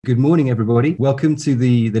Good morning, everybody. Welcome to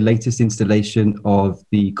the latest installation of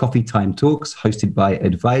the Coffee Time Talks hosted by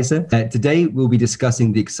Advisor. Today, we'll be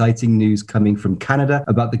discussing the exciting news coming from Canada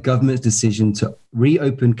about the government's decision to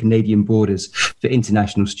reopen Canadian borders for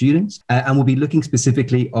international students. And we'll be looking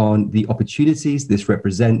specifically on the opportunities this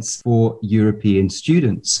represents for European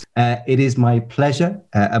students. It is my pleasure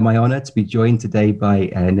and my honor to be joined today by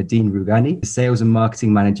Nadine Rougani, the Sales and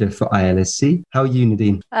Marketing Manager for ILSC. How are you,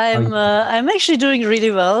 Nadine? I'm actually doing really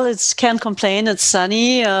well. Can't complain. It's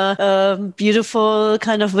sunny, beautiful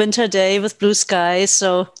kind of winter day with blue skies.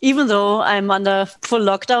 So even though I'm under full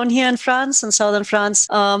lockdown here in France, in southern France,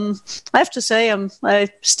 I have to say I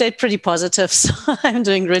stayed pretty positive. So I'm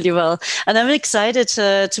doing really well. And I'm excited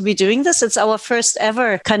to be doing this. It's our first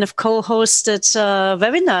ever kind of co-hosted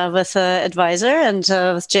webinar with Advisor and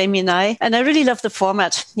with Jamie and I. And I really love the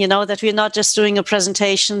format, that we're not just doing a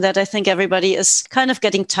presentation that I think everybody is kind of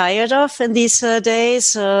getting tired of in these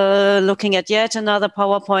days. Looking at yet another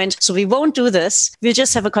PowerPoint. So we won't do this. We'll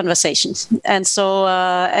just have a conversation. And so,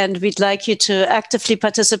 and we'd like you to actively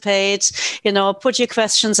participate, put your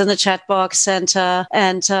questions in the chat box and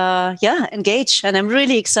engage. And I'm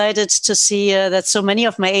really excited to see that so many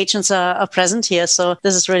of my agents are present here. So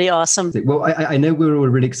this is really awesome. Well, I know we're all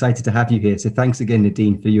really excited to have you here. So thanks again,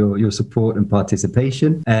 Nadine, for your support and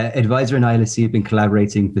participation. Advisor and ILSC have been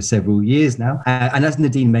collaborating for several years now. And as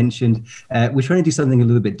Nadine mentioned, we're trying to do something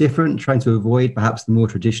a little bit different, trying to avoid perhaps the more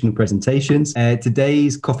traditional presentations.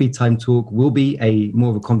 Today's Coffee Time Talk will be more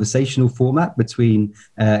of a conversational format between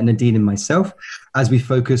Nadine and myself as we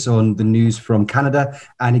focus on the news from Canada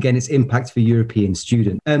and again its impact for European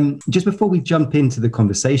students. Just before we jump into the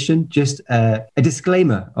conversation, just a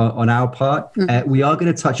disclaimer on our part. We are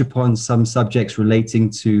going to touch upon some subjects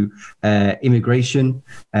relating to immigration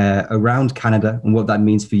around Canada and what that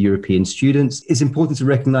means for European students. It's important to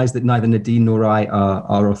recognize that neither Nadine nor I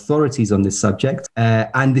are authorities on this subject.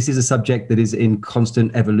 And this is a subject that is in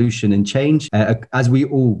constant evolution and change, as we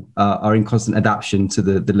all are in constant adaptation to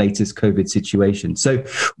the latest COVID situation. So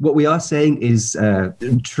what we are saying is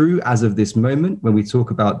true as of this moment when we talk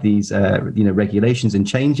about these regulations and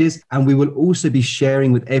changes. And we will also be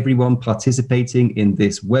sharing with everyone participating in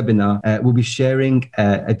this webinar. We'll be sharing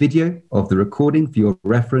a video of the recording for your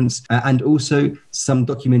reference and also some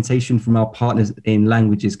documentation from our partners in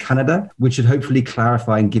Languages Canada, which should hopefully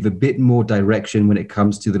clarify and give a bit more direction when it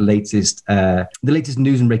comes to the latest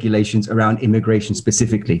news and regulations around immigration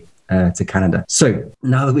specifically to Canada. So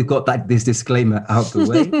now that we've got this disclaimer out the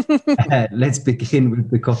way, let's begin with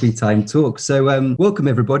the Coffee Time Talk. So welcome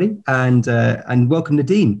everybody and welcome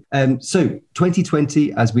Nadine. So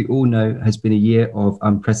 2020, as we all know, has been a year of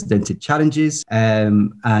unprecedented challenges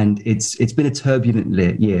and it's been a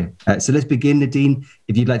turbulent year. So let's begin, Nadine,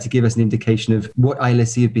 if you'd like to give us an indication of what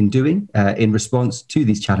ILSC have been doing in response to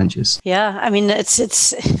these challenges. Yeah, I mean,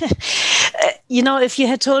 it's if you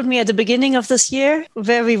had told me at the beginning of this year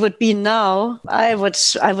where we would be now, I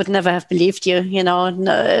would never have believed you.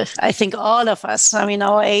 I think all of us,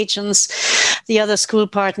 our agents, the other school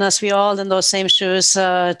partners, we're all in those same shoes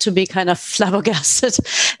to be kind of flabbergasted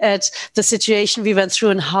at the situation we went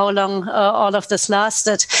through and how long all of this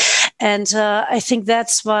lasted. And I think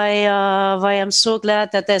that's why I'm so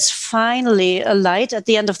glad that there's finally a light at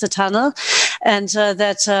the end of the tunnel and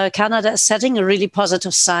that Canada is setting a really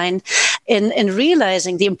positive sign in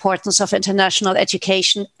realizing the importance of international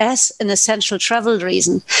education as an essential travel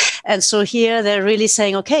reason. And so here they're really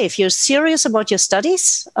saying, okay, if you're serious about your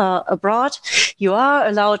studies abroad, you are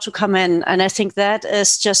allowed to come in. And I think that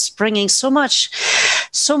is just bringing so much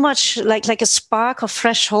like a spark of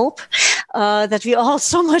fresh hope that we all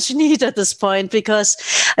so much need at this point, because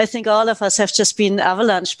I think all of us have just been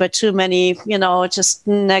avalanched by too many, just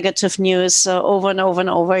negative news over and over and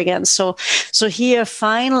over again. So here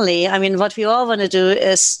finally, what we all want to do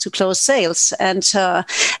is to close sales and to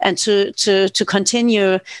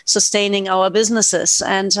continue sustaining our businesses.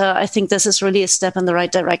 And I think this is really a step in the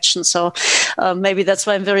right direction. So maybe that's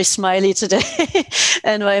why I'm very smiley today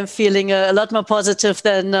and why I'm feeling a lot more positive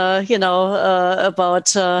than,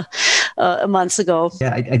 about a month ago.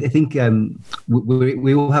 Yeah, I think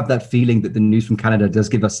we all have that feeling that the news from Canada does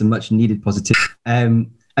give us some much needed positivity.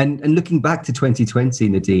 And looking back to 2020,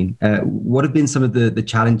 Nadine, what have been some of the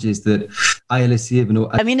challenges that ILSC have?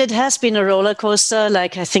 It has been a roller coaster,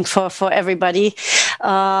 like I think for everybody.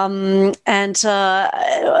 What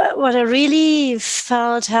I really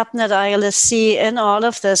felt happened at ILSC in all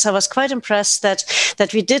of this, I was quite impressed that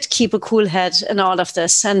we did keep a cool head in all of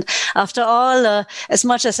this. And after all, as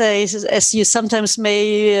much as you sometimes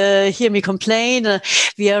may hear me complain,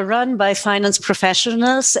 we are run by finance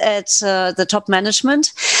professionals at the top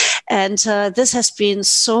management. And this has been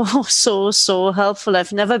so, so helpful.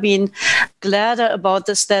 I've never been gladder about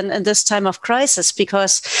this than in this time of crisis,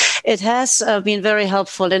 because it has been very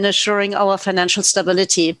helpful in assuring our financial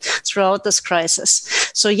stability throughout this crisis.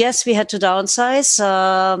 So yes, we had to downsize,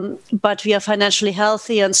 but we are financially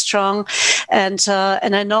healthy and strong, and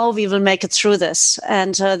I know we will make it through this,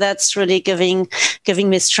 and that's really giving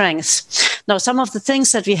me strength. Now, some of the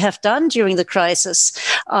things that we have done during the crisis,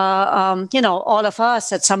 all of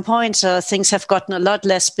us at some point, things have gotten a lot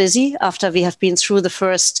less busy after we have been through the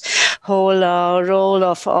first whole roll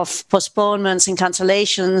of postponements and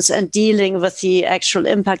cancellations and dealing with the actual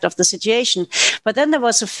impact of the situation. But then there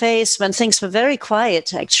was a phase when things were very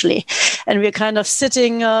quiet, actually, and we were kind of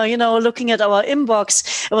sitting, looking at our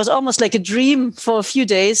inbox. It was almost like a dream for a few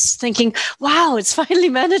days, thinking, wow, it's finally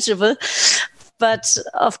manageable. But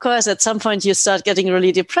of course, at some point you start getting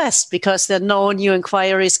really depressed because there are no new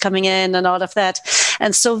inquiries coming in and all of that.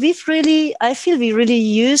 And so I feel we really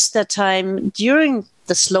used that time during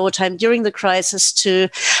the slow time, during the crisis, to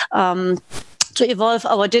evolve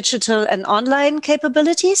our digital and online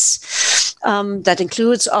capabilities. That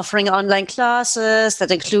includes offering online classes. That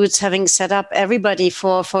includes having set up everybody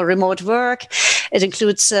for remote work. It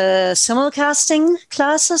includes simulcasting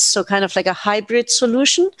classes, so kind of like a hybrid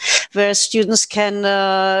solution where students can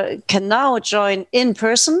now join in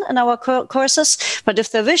person in our courses, but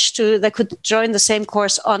if they wish to, they could join the same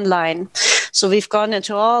course online. So we've gone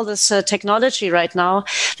into all this technology right now.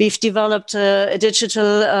 We've developed a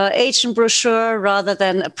digital agent brochure rather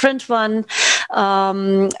than a print one,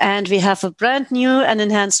 and we have a brand new and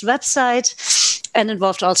enhanced website, and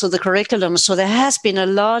involved also the curriculum. So there has been a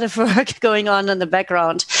lot of work going on in the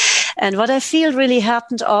background. And what I feel really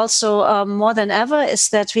happened also more than ever is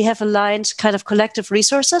that we have aligned kind of collective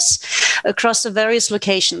resources across the various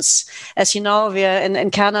locations. As you know, we are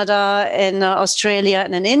in Canada, in Australia,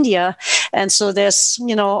 and in India. And so there's,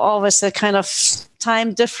 always a kind of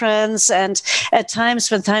time difference, and at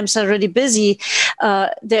times when times are really busy,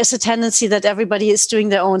 there's a tendency that everybody is doing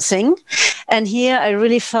their own thing. And here I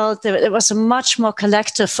really felt that it was a much more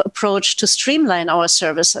collective approach to streamline our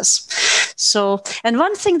services. So, and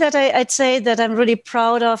one thing that I'd say that I'm really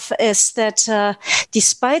proud of is that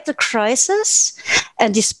despite the crisis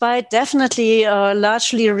and despite definitely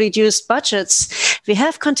largely reduced budgets, we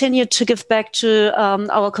have continued to give back to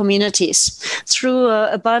our communities through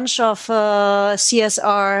a bunch of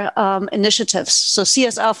CSR initiatives. So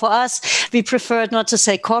CSR for us, we preferred not to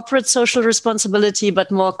say corporate social responsibility,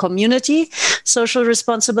 but more community social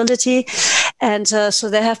responsibility. And so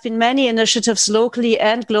there have been many initiatives locally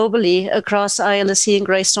and globally across ILSC and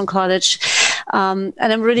Greystone College. And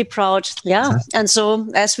I'm really proud. Yeah. And so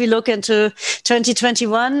as we look into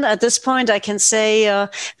 2021, at this point, I can say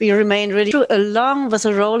we remain really true, along with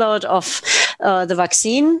the rollout of the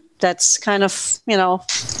vaccine. That's kind of,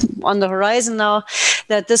 on the horizon now,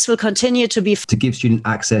 that this will continue to be. To give students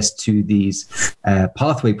access to these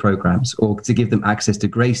pathway programs, or to give them access to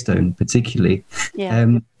Greystone particularly.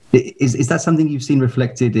 Yeah. Is that something you've seen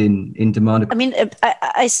reflected in demand? I mean,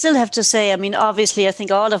 I still have to say, obviously, I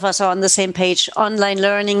think all of us are on the same page. Online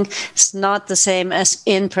learning is not the same as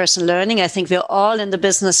in-person learning. I think we're all in the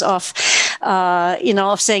business of,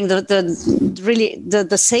 of saying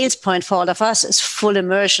the sales point for all of us is full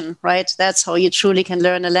immersion, right? That's how you truly can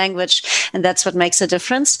learn a language, and that's what makes a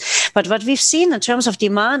difference. But what we've seen in terms of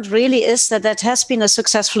demand really is that has been a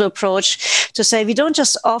successful approach to say we don't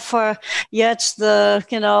just offer yet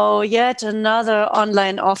another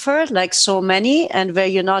online offer like so many, and where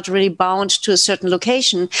you're not really bound to a certain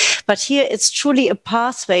location. But here it's truly a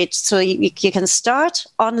pathway. So you can start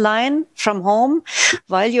online from home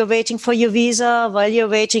while you're waiting for your visa, while you're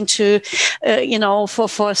waiting to,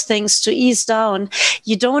 for things to ease down.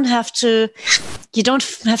 You don't have to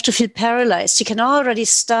feel paralyzed. You can already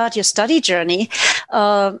start your study journey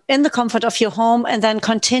in the comfort of your home, and then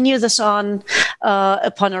continue this on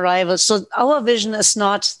upon arrival. So our vision is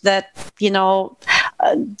not that,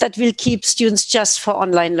 that will keep students just for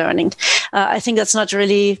online learning. I think that's not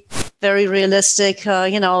really very realistic.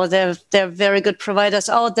 There are very good providers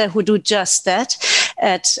out there who do just that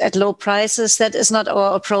at low prices. That is not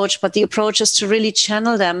our approach, but the approach is to really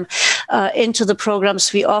channel them into the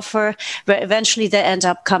programs we offer, where eventually they end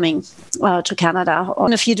up coming to Canada.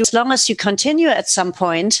 And if you do, as long as you continue at some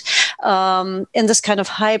point in this kind of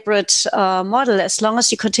hybrid model, as long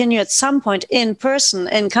as you continue at some point in person,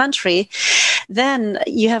 in country, then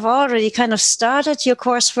you have already kind of started your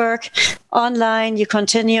coursework online, you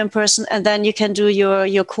continue in person, and then you can do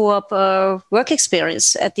your co-op work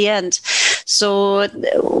experience at the end. So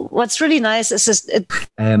what's really nice is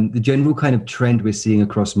the general kind of trend we're seeing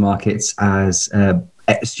across markets as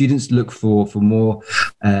students look for more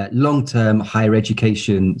long-term higher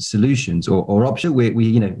education solutions or options.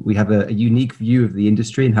 We have a unique view of the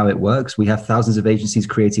industry and how it works. We have thousands of agencies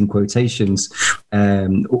creating quotations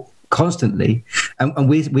constantly, and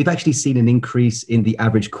we've actually seen an increase in the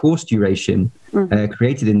average course duration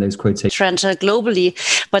created in those quotations. Trend globally,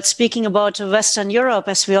 but speaking about Western Europe,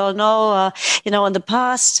 as we all know, in the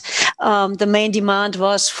past, the main demand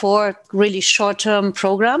was for really short-term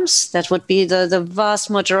programs. That would be the vast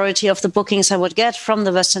majority of the bookings I would get from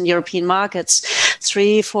the Western European markets,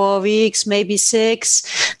 3-4 weeks, maybe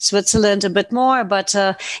 6. Switzerland a bit more, but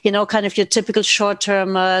kind of your typical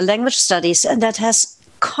short-term language studies, and that has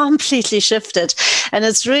completely shifted. And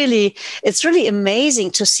it's really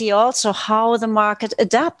amazing to see also how the market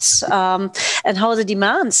adapts and how the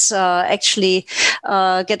demands actually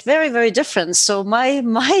get very, very different. So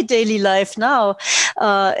my daily life now,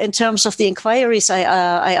 in terms of the inquiries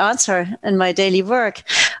I answer in my daily work,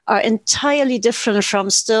 are entirely different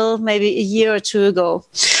from still maybe a year or two ago.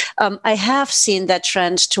 I have seen that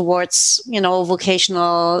trend towards,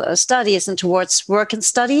 vocational studies and towards work and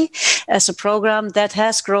study as a program that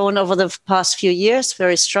has grown over the past few years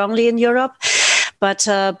very strongly in Europe. But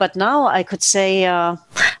now I could say, I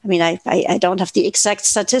don't have the exact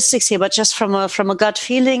statistics here, but just from a gut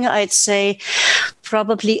feeling, I'd say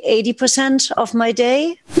probably 80% of my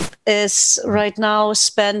day is right now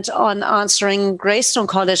spent on answering Greystone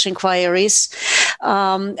College inquiries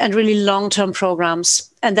and really long-term programs.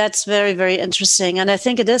 And that's very, very interesting. And I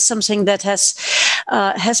think it is something that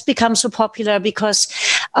has become so popular because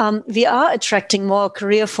we are attracting more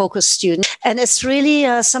career-focused students. And it's really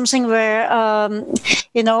something where,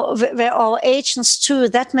 where our agents too,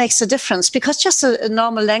 that makes a difference. Because just a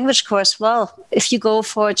normal language course, well, if you go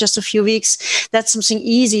for just a few weeks, that's something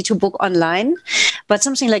easy to book online. But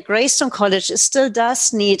something like Greystone College still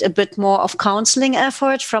does need a bit more of counseling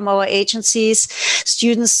effort from our agencies.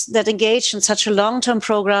 Students that engage in such a long-term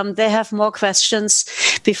program, they have more questions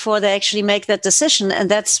before they actually make that decision. And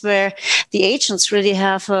that's where the agents really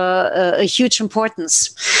have a huge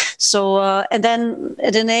importance. So, and then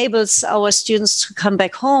it enables our students to come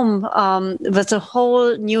back home with a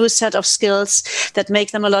whole new set of skills that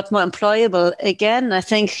make them a lot more employable. Again, I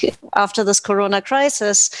think after this Corona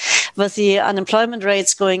crisis, with the unemployment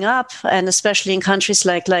rates going up, and especially in countries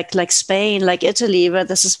like Spain, like Italy, where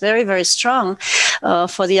this is very, very strong,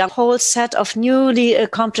 for the whole set of newly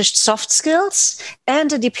accomplished soft skills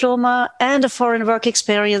and a diploma and a foreign work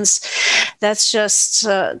experience, that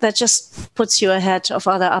just puts you ahead of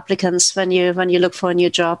other applicants when you look for a new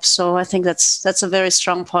job. So I think that's a very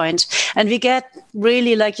strong point. And we get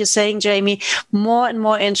really, like you're saying, Jamie, more and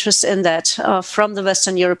more interest in that from the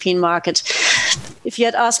Western European market. If you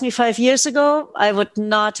had asked me 5 years ago, I would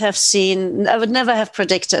never have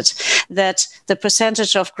predicted that the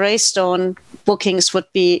percentage of Greystone bookings would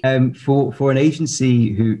be. For an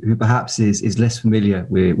agency who perhaps is less familiar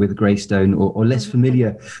with Greystone or less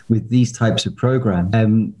familiar with these types of programs,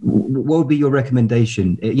 what would be your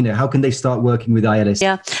recommendation? How can they start working with ILSC?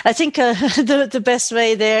 Yeah, I think the best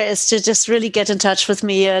way there is to just really get in touch with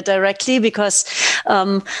me directly, because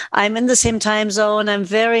I'm in the same time zone. I'm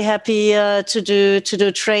very happy to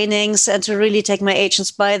do trainings and to really take my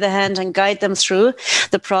agents by the hand and guide them through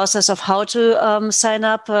the process of how to sign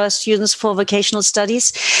up students for vocational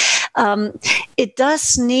studies. It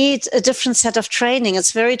does need a different set of training.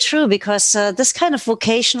 It's very true, because this kind of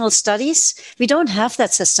vocational studies, we don't have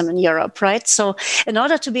that system in Europe, right? So in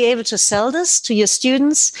order to be able to sell this to your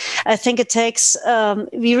students, I think it takes,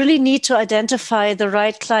 we really need to identify the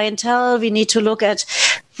right clientele. We need to look at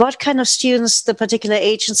what kind of students the particular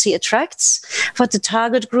agency attracts, what the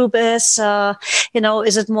target group is.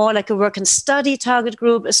 Is it more like a work and study target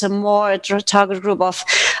group? Is it more a target group of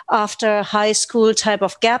after high school type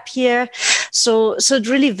of gap year? So it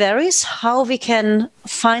really varies how we can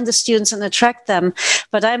find the students and attract them.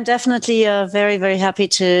 But I'm definitely very, very happy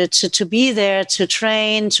to be there, to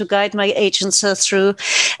train, to guide my agents through,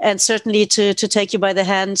 and certainly to take you by the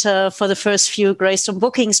hand for the first few Greystone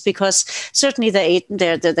bookings, because certainly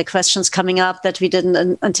the questions coming up that we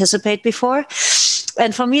didn't anticipate before.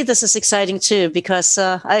 And for me, this is exciting too, because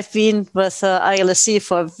I've been with ILSC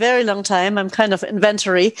for a very long time. I'm kind of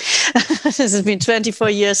inventory. This has been 24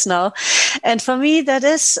 years now. And for me, that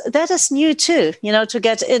is new too, to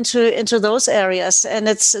get into those areas. And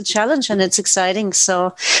it's a challenge and it's exciting.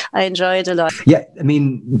 So I enjoy it a lot. Yeah, I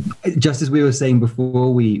mean, just as we were saying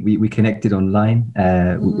before, we connected online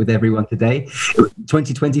with everyone today.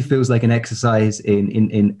 2020 feels like an exercise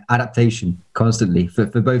in adaptation constantly for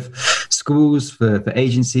both schools, for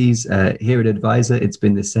agencies. Here at Advisor, it's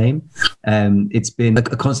been the same. It's been a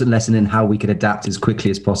constant lesson in how we could adapt as quickly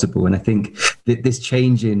as possible. And I think that this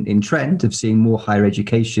change in trend of seeing more higher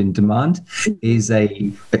education demand is a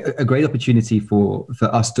great opportunity for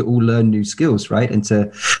us to all learn new skills, right? And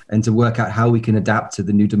to work out how we can adapt to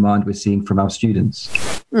the new demand we're seeing from our students.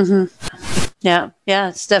 Mm-hmm. Yeah,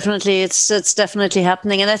 it's definitely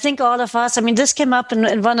happening. And I think all of us, I mean, this came up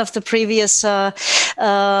in one of the previous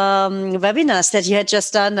webinars that you had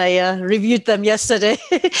just done. I reviewed them yesterday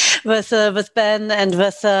with Ben and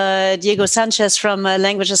with Diego Sanchez from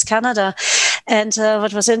Languages Canada. And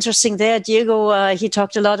what was interesting there, Diego, he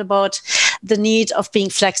talked a lot about the need of being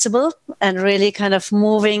flexible and really kind of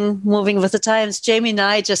moving with the times. Jamie and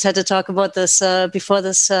I just had to talk about this before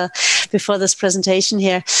this presentation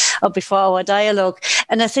here, or before our dialogue.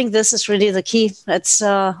 And I think this is really the key. It's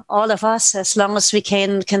all of us, as long as we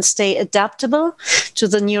can stay adaptable to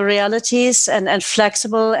the new realities and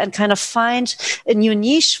flexible and kind of find a new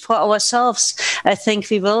niche for ourselves, I think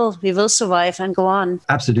we will survive and go on.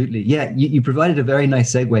 Absolutely. Yeah, you provided a very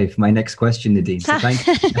nice segue for my next question, Nadine. So thank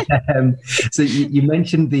you. So you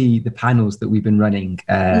mentioned the panels that we've been running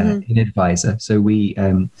in Advisor. So we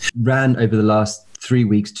ran over the last 3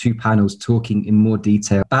 weeks 2 panels talking in more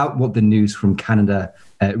detail about what the news from Canada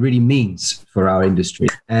really means for our industry.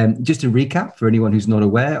 Just to recap, for anyone who's not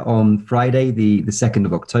aware, on Friday, the 2nd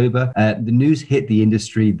of October, the news hit the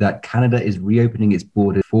industry that Canada is reopening its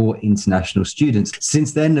borders for international students.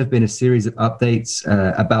 Since then, there have been a series of updates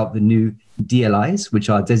about the new DLIs, which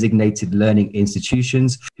are designated learning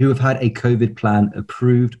institutions, who have had a COVID plan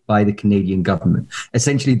approved by the Canadian government.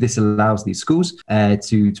 Essentially, this allows these schools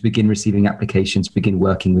to begin receiving applications, begin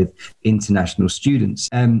working with international students.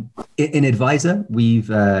 In Advisor, we've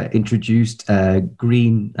introduced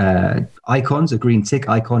green icons, a green tick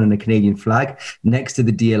icon and a Canadian flag next to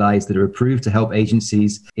the DLIs that are approved to help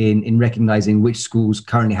agencies in recognizing which schools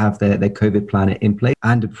currently have their COVID plan in place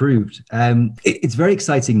and approved. It's very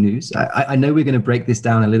exciting news. I know we're going to break this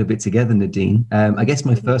down a little bit together, Nadine. I guess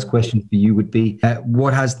my first question for you would be,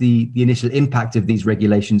 what has the initial impact of these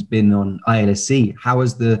regulations been on ILSC? How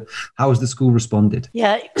has the school responded?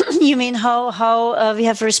 Yeah, you mean how we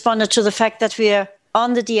have responded to the fact that we are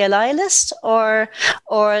on the DLI list, or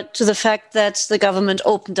to the fact that the government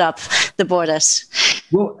opened up the borders?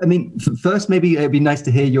 Well, I mean, first, maybe it'd be nice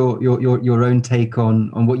to hear your own take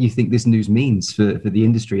on what you think this news means for the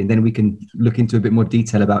industry, and then we can look into a bit more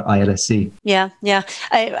detail about ILSC. Yeah.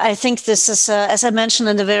 I think this is, as I mentioned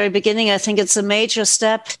in the very beginning, I think it's a major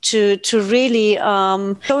step to really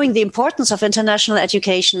showing the importance of international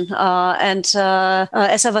education. And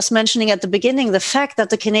as I was mentioning at the beginning, the fact that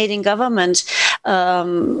the Canadian government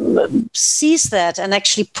sees that and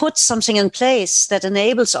actually puts something in place that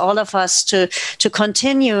enables all of us to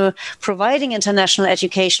continue providing international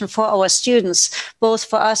education for our students, both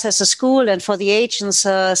for us as a school and for the agents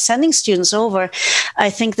sending students over.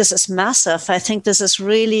 I think this is massive. I think this is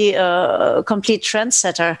really a complete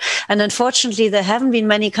trendsetter. And unfortunately, there haven't been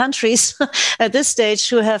many countries at this stage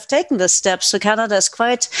who have taken this step. So Canada is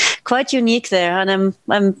quite unique there. And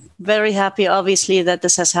I'm very happy, obviously, that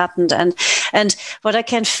this has happened. And what I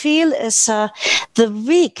can feel is the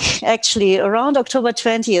week, actually, around October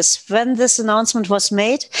 20th, when this announcement was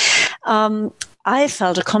made, I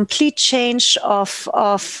felt a complete change of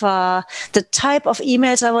the type of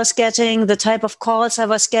emails I was getting, the type of calls I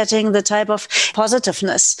was getting, the type of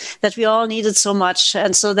positiveness that we all needed so much.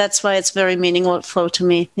 And so that's why it's very meaningful to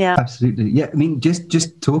me. Yeah, absolutely. Yeah, I mean,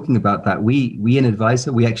 just talking about that, we in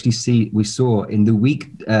Advisor, we saw in the week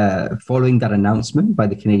following that announcement by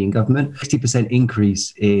the Canadian government, 60%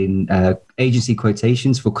 increase in agency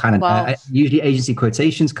quotations for Canada. Wow. Usually agency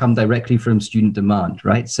quotations come directly from student demand,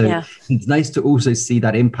 right? So It's nice to also see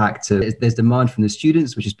that impact. There's demand from the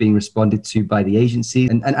students, which is being responded to by the agency.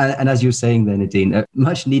 And as you were saying there, Nadine, a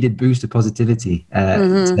much needed boost of positivity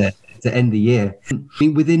to end the year. I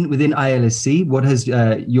mean, within ILSC, what has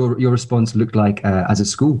your response looked like as a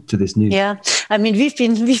school to this news? Yeah, I mean, we've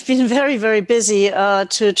been very, very busy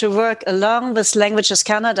to work along with Languages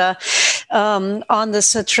Canada on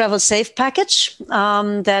this Travel Safe package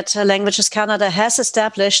that Languages Canada has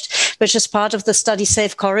established, which is part of the Study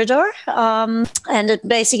Safe corridor. And it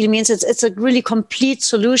basically means it's a really complete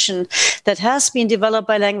solution that has been developed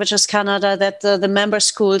by Languages Canada that the member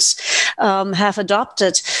schools have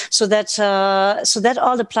adopted So that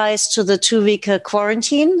all applies to the 2-week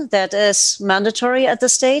quarantine that is mandatory at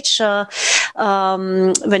this stage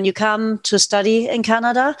when you come to study in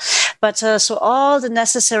Canada. But so all the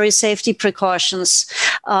necessary safety precautions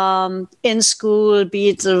in school, be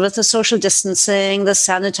it with the social distancing, the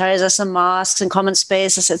sanitizers and masks and common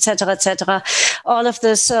spaces, etc., all of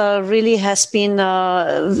this really has been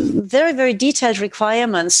very, very detailed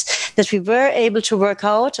requirements that we were able to work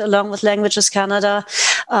out along with Languages Canada.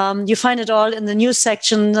 You find it all in the news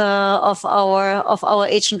section of our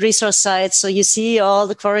agent resource site. So you see all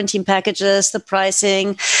the quarantine packages, the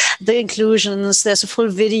pricing, the inclusions. There's a full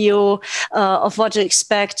video of what to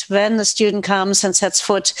expect when the student comes and sets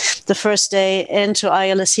foot the first day into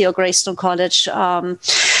ILSC or Greystone College.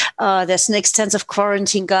 There's an extensive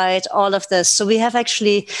quarantine guide, all of this. So we have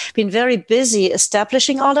actually been very busy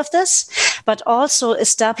establishing all of this, but also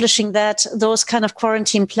establishing that those kind of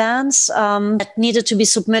quarantine plans that needed to be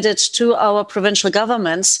submitted to our provincial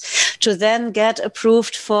governments to then get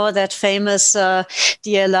approved for that famous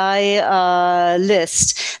DLI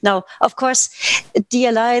list. Now, of course,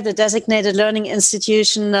 DLI, the Designated Learning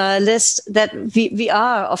Institution list, that we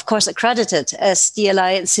are, of course, accredited as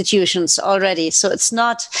DLI institutions already. So it's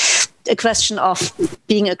not a question of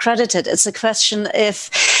being accredited. It's a question if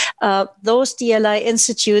those DLI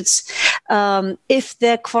institutes, if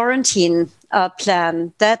their quarantine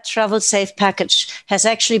plan, that travel safe package, has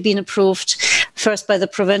actually been approved first by the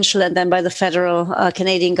provincial and then by the federal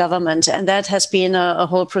Canadian government. And that has been a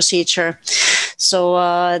whole procedure. So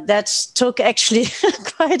that took actually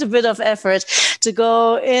quite a bit of effort to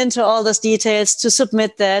go into all those details, to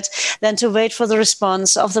submit that, then to wait for the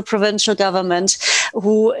response of the provincial government,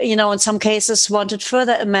 who, in some cases wanted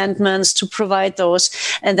further amendments to provide those,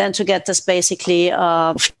 and then to get this basically.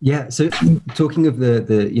 Yeah. So talking of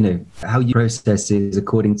the how you process is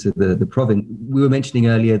according to the province, we were mentioning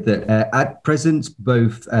earlier that at present,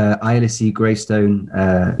 both ILSC, Greystone,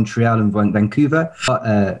 Montreal and Vancouver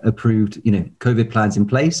are approved, COVID plans in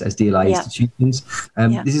place as DLI institutions.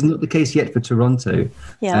 This is not the case yet for Toronto.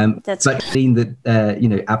 That's but mean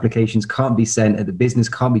that applications can't be sent and the business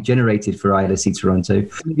can't be generated for ILSC Toronto.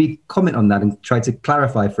 Maybe comment on that and try to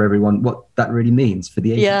clarify for everyone what that really means for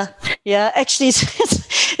the agency. Yeah. Actually,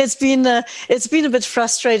 it's been a bit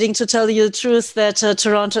frustrating, to tell you the truth, that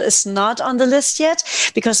Toronto is not on the list yet,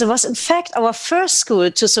 because it was in fact our first school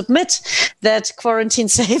to submit that quarantine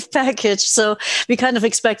safe package. So we kind of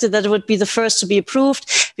expected that it would be the first to be approved.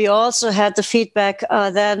 We also had the feedback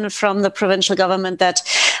then from the provincial government that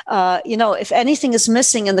if anything is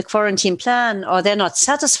missing in the quarantine plan or they're not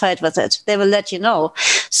satisfied with it, they will let you know.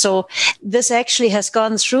 So this actually has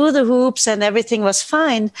gone through the hoops and everything was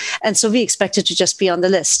fine. And so we expected to just be on the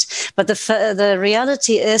list. But the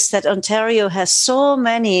reality is that Ontario has so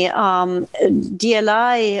many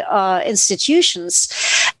DLI institutions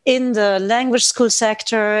in the language school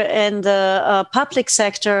sector, in the public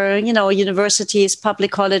sector, universities, public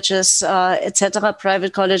colleges, etc.,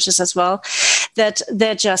 private colleges as well, that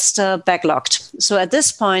they're just backlogged. So at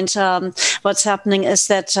this point, what's happening is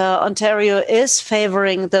that Ontario is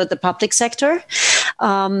favoring the public sector.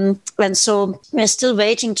 And so we're still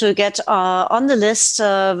waiting to get on the list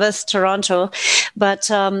with Toronto. But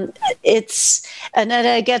and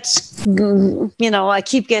I get, I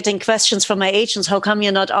keep getting questions from my agents, how come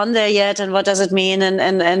you're not on there yet? And what does it mean?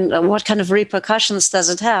 And what kind of repercussions does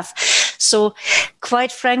it have? So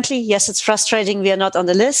quite frankly, yes, it's frustrating we are not on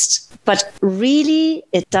the list, but really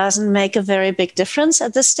it doesn't make a very big difference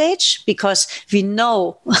at this stage, because we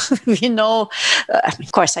know,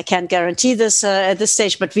 of course, I can't guarantee this at this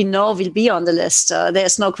stage, but we know we'll be on the list.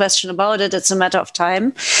 There's no question about it. It's a matter of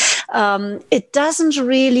time. It doesn't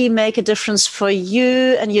really make a difference for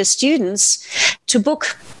you and your students to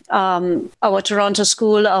book our Toronto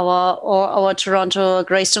school, our Toronto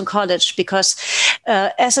Greystone College, because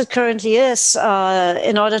as it currently is,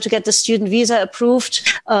 in order to get the student visa approved,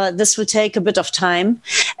 this will take a bit of time.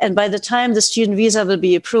 And by the time the student visa will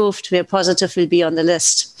be approved, we are positive we'll be on the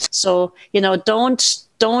list. So,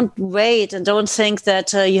 don't wait and don't think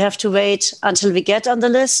that you have to wait until we get on the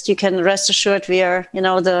list. You can rest assured we are,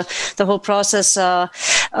 the whole process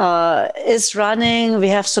is running. We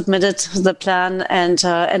have submitted the plan and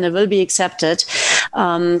it will be accepted.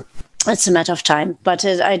 It's a matter of time, but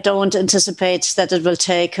I don't anticipate that it will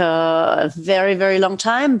take a very, very long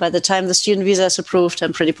time. By the time the student visa is approved,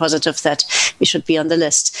 I'm pretty positive that we should be on the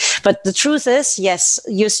list. But the truth is, yes,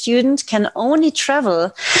 your student can only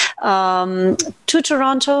travel to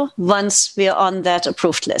Toronto once we are on that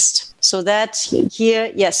approved list. So that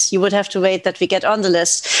here, yes, you would have to wait that we get on the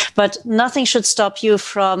list, but nothing should stop you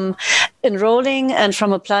from enrolling and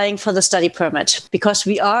from applying for the study permit, because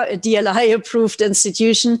we are a DLI approved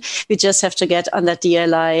institution. We just have to get on that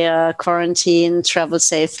DLI quarantine travel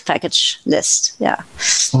safe package list. Yeah.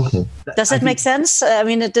 Okay. Does that make sense? I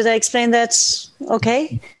mean, did I explain that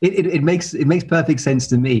okay? It makes perfect sense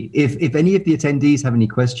to me. If any of the attendees have any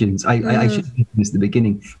questions, I should have mentioned this at the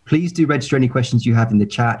beginning. Please do register any questions you have in the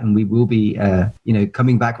chat, and we will be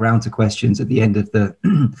coming back round to questions at the end of the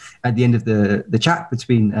chat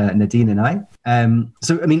between Nadine and I.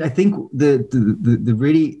 So I mean, I think the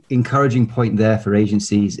really encouraging point there for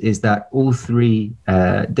agencies is that all three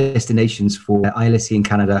destinations for ILSC in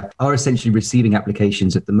Canada are essentially receiving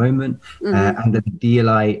applications at the moment, and that the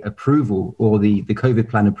DLI approval or the COVID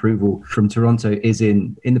plan approval from Toronto is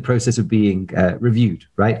in the process of being reviewed,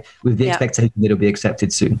 right? With the expectation that it'll be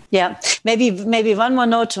accepted soon. Yeah, maybe one more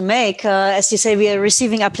note to make. As you say, we are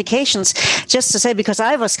receiving applications. Just to say, because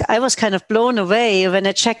I was kind of blown away when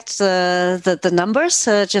I checked the numbers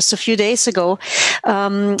just a few days ago.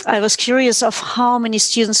 I was curious of how many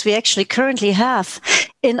students we actually currently have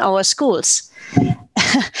in our schools.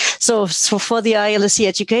 So for the ILSC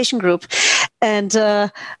education group. And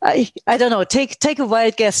I don't know, take a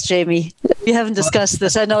wild guess, Jamie. We haven't discussed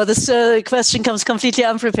this. I know this question comes completely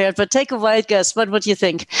unprepared, but take a wild guess. What would you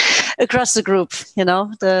think across the group,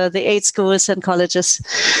 the 8 schools and colleges?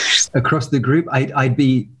 Across the group, I'd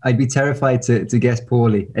be terrified to guess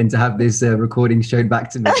poorly and to have this recording shown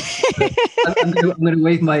back to me. I'm going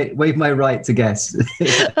to waive my right to guess.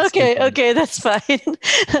 Okay, that's fine.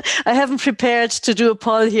 I haven't prepared to do a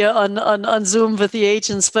poll here on Zoom with the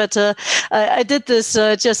agents, but I did this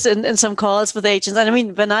just in some calls with agents. And I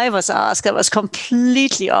mean, when I was asked, I was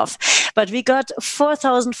completely off. But we got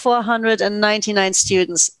 4,499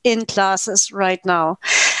 students in classes right now.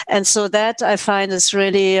 And so that I find is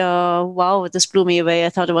really, wow, this blew me away. I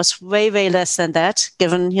thought it was way, way less than that,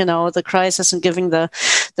 given, the crisis and given the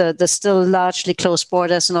still largely closed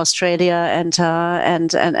borders in Australia and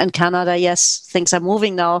Canada. Yes, things are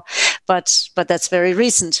moving now, but that's very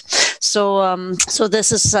recent. So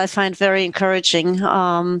this is, I find, very encouraging.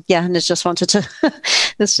 And I just wanted to,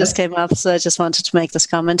 this just came up, so I just wanted to make this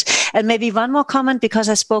comment. And maybe one more comment, because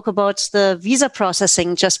I spoke about the visa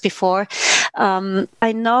processing just before.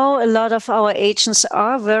 I know a lot of our agents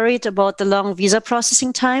are worried about the long visa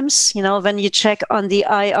processing times. When you check on the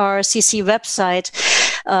IRCC website,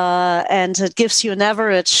 and it gives you an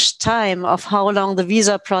average time of how long the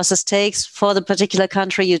visa process takes for the particular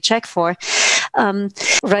country you check for.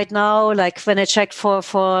 Right now, like when I checked for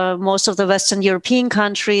most of the Western European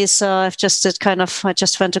countries, I just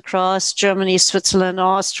went across Germany, Switzerland,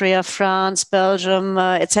 Austria, France, Belgium,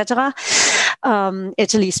 etc.,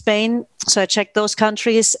 Italy, Spain. So I checked those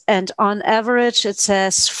countries, and on average, it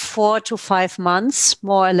says 4 to 5 months,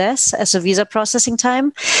 more or less, as a visa processing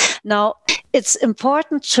time. Now, it's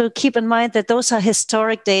important to keep in mind that those are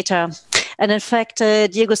historic data. And in fact,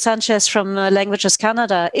 Diego Sanchez from Languages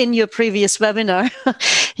Canada, in your previous webinar,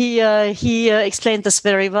 he explained this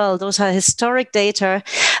very well. Those are historic data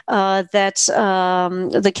that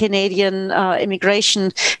the Canadian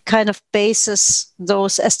immigration kind of bases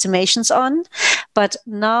those estimations on. But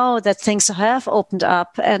now that things have opened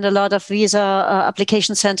up and a lot of visa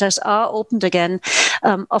application centers are opened again,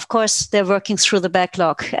 of course, they're working through the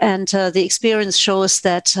backlog. And the experience shows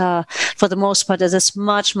that for the most part, it is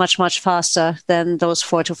much, much, much faster than those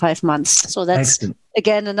 4 to 5 months. So that's, excellent.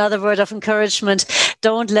 Again, another word of encouragement.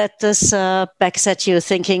 Don't let this backset you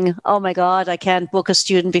thinking, oh my God, I can't book a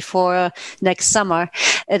student before next summer.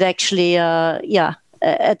 It actually,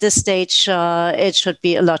 at this stage, it should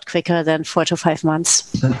be a lot quicker than 4 to 5 months.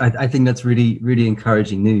 I think that's really, really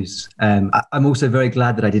encouraging news. I'm also very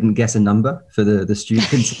glad that I didn't guess a number for the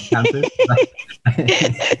students on campus.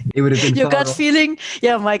 It would have been your gut off. Feeling.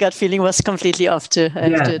 Yeah, my gut feeling was completely off too.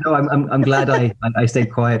 I'm glad I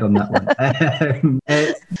stayed quiet on that one.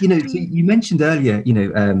 So you mentioned earlier,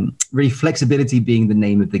 really flexibility being the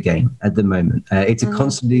name of the game at the moment. It's a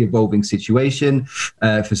constantly evolving situation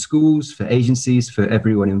for schools, for agencies, for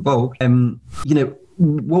everyone involved.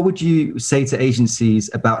 What would you say to agencies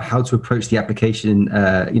about how to approach the application,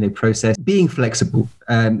 process, being flexible?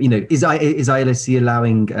 Is ILSC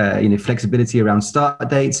allowing, flexibility around start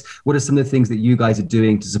dates? What are some of the things that you guys are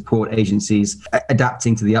doing to support agencies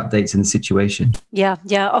adapting to the updates in the situation? Yeah,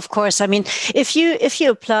 of course. I mean, if you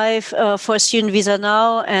apply for a student visa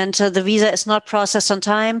now and the visa is not processed on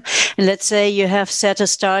time, and let's say you have set a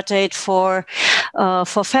start date for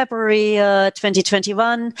February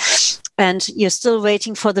 2021. and you're still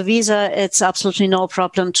waiting for the visa, it's absolutely no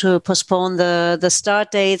problem to postpone the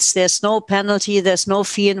start dates. There's no penalty, there's no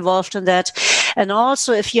fee involved in that. And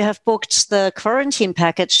also, if you have booked the quarantine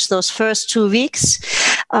package, those first 2 weeks,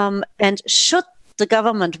 and should the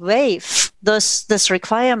government waive this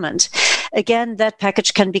requirement, again, that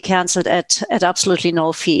package can be cancelled at absolutely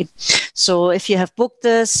no fee. So if you have booked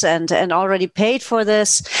this and already paid for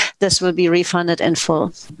this will be refunded in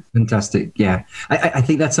full. Fantastic. Yeah. I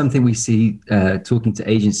think that's something we see talking to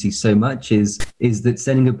agencies so much is that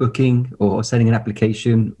sending a booking or sending an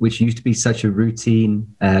application, which used to be such a routine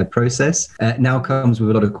process, now comes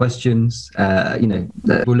with a lot of questions.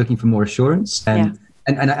 We're looking for more assurance.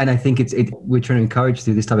 And I think we're trying to encourage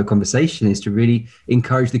through this type of conversation is to really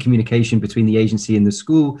encourage the communication between the agency and the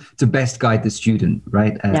school to best guide the student,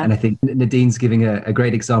 right? And I think Nadine's giving a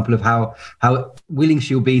great example of how willing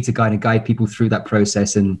she'll be to kind of guide people through that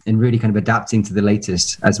process and really kind of adapting to the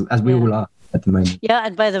latest as we all are at the moment. Yeah,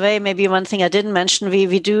 and by the way, maybe one thing I didn't mention,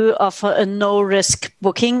 we do offer a no-risk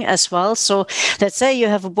booking as well. So let's say you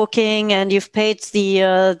have a booking and you've paid the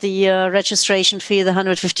registration fee, the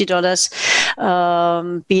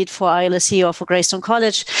 $150, be it for ILSC or for Greystone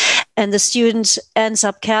College, and the student ends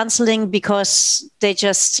up canceling because they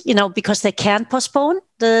just, because they can't postpone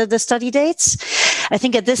the study dates. I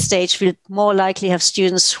think at this stage, we'll more likely have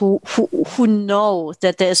students who know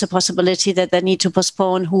that there is a possibility that they need to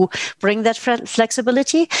postpone, who bring that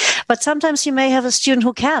flexibility. But sometimes you may have a student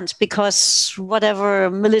who can't because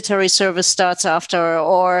whatever military service starts after,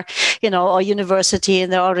 or university,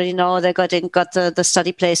 and they already know they got the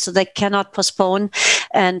study place, so they cannot postpone.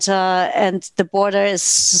 And the border is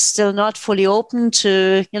still not fully open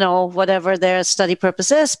to whatever their study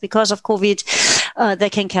purpose is because of COVID.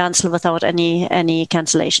 They can cancel without any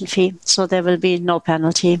cancellation fee. So there will be no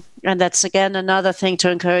penalty. And that's, again, another thing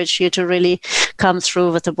to encourage you to really come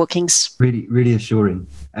through with the bookings. Really, really assuring.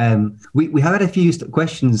 We have had a few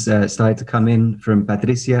questions started to come in from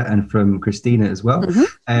Patricia and from Christina as well.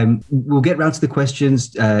 Mm-hmm. We'll get round to the questions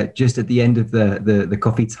just at the end of the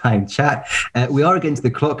coffee time chat. We are against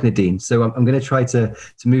the clock, Nadine, so I'm going to try to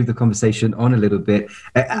move the conversation on a little bit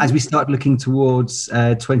as we start looking towards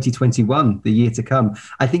 2021, the year to come.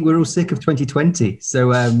 I think we're all sick of 2020,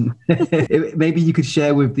 so maybe you could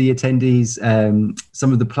share with the attendees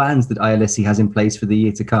some of the plans that ILSC has in place for the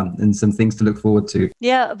year to come and some things to look forward to.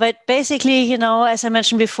 Yeah, but basically, as I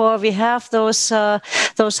mentioned before, we have those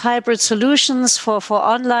hybrid solutions for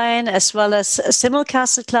online as well as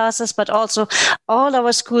simulcasted classes, but also all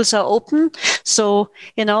our schools are open. So,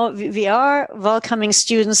 we are welcoming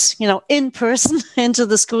students, in person into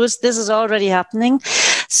the schools. This is already happening.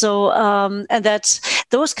 So, and that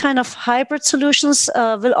those kind of hybrid solutions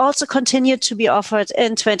will also continue to be offered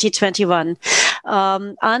in 2021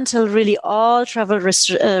 until really all travel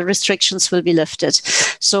restrictions will be lifted.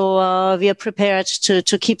 So we are prepared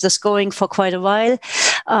to keep this going for quite a while.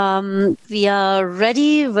 We are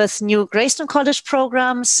ready with new Greystone College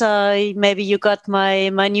programs. Maybe you got my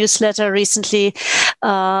newsletter recently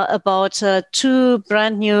about 2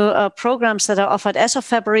 brand new programs that are offered as of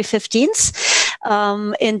February 15th.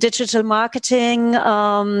 In digital marketing,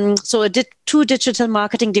 so 2 digital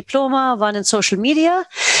marketing diploma, one in social media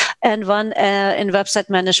and one in website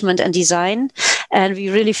management and design. And we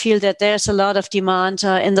really feel that there's a lot of demand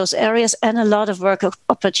in those areas and a lot of work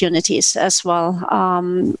opportunities as well,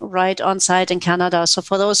 right on site in Canada. So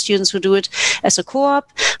for those students who do it as a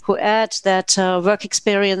co-op, who add that work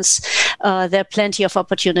experience, there are plenty of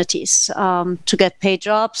opportunities to get paid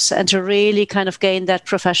jobs and to really kind of gain that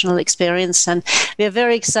professional experience. And we are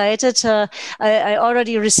very excited. I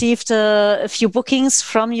already received a few bookings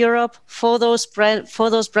from Europe for those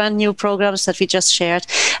brand new programs that we just shared.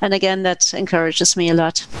 And again, that encourages me a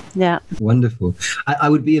lot. Yeah. Wonderful. I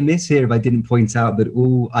would be amiss here if I didn't point out that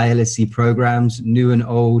all ILSC programs, new and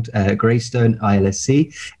old, Greystone,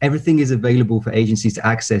 ILSC, everything is available for agencies to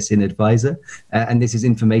access in Advisor. And this is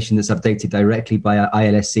information that's updated directly by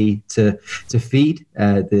ILSC to feed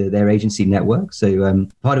their agency network. So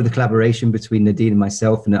part of the collaboration between Nadine and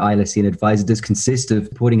myself and the ILSC and Advisor does consist of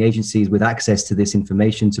supporting agencies with access to this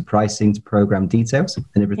information, to pricing, to program details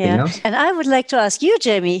and everything else. And I would like to ask you,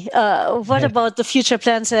 Jamie, what about the future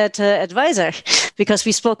plans at Advisor? Because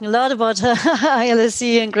we've spoken a lot about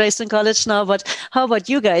ILSC and Greystone College now, but how about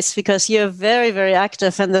you guys? Because you're very, very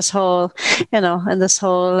active in this whole,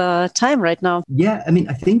 time right now. Yeah, I mean,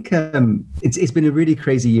 I think it's been a really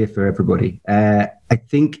crazy year for everybody. I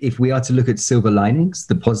think if we are to look at silver linings,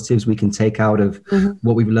 the positives we can take out of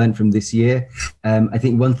what we've learned from this year, I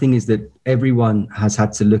think one thing is that everyone has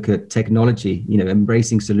had to look at technology,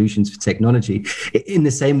 embracing solutions for technology in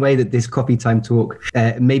the same way that this coffee time talk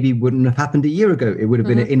maybe wouldn't have happened a year ago. It would have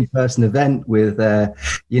been an in-person event with,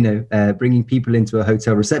 bringing people into a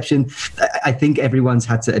hotel reception. I think everyone's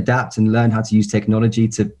had to adapt and learn how to use technology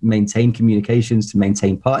to maintain communications, to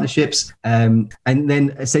maintain partnerships. And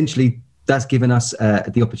then essentially that's given us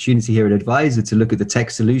the opportunity here at Advisor to look at the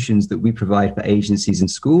tech solutions that we provide for agencies and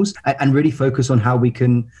schools and really focus on how we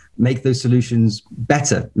can make those solutions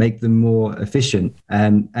better, make them more efficient.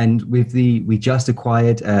 And we just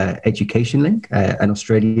acquired Education Link, an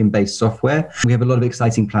Australian-based software. We have a lot of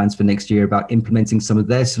exciting plans for next year about implementing some of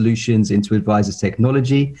their solutions into Advisor's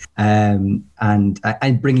technology and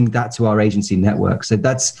bringing that to our agency network. So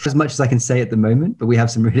that's as much as I can say at the moment, but we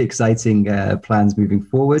have some really exciting plans moving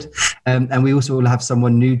forward. And we also will have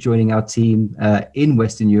someone new joining our team in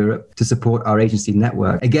Western Europe to support our agency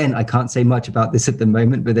network. Again, I can't say much about this at the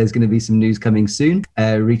moment, but there's going to be some news coming soon,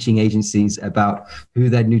 reaching agencies about who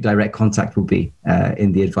their new direct contact will be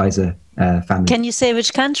in the Advisor family. Can you say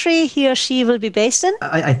which country he or she will be based in?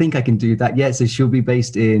 I think I can do that. Yeah, so she'll be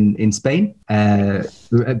based in Spain,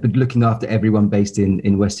 but looking after everyone based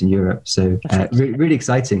in Western Europe. So really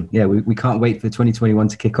exciting. Yeah, we can't wait for 2021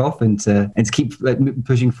 to kick off and to keep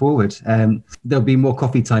pushing forward. There'll be more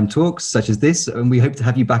coffee time talks such as this, and we hope to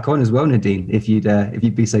have you back on as well, Nadine, if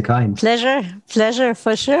you'd be so kind. Pleasure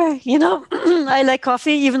for sure. I like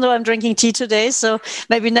coffee, even though I'm drinking tea today. So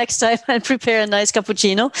maybe next time I'll prepare a nice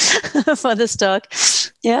cappuccino for this talk.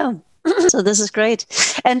 Yeah. So this is great.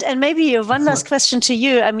 And maybe one last question to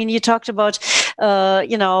you. I mean, you talked about,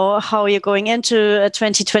 how you're going into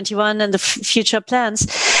 2021 and the future plans.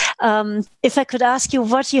 If I could ask you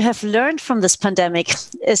what you have learned from this pandemic,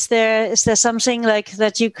 is there something like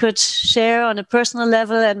that you could share on a personal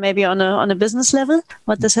level and maybe on a business level,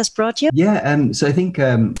 what this has brought you? Yeah. So I think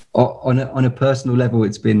on a personal level,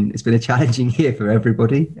 it's been a challenging year for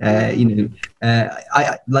everybody.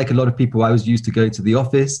 I like a lot of people, I was used to go to the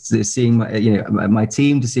office, to seeing my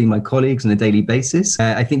team, to seeing my colleagues on a daily basis.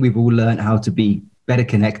 I think we've all learned how to be better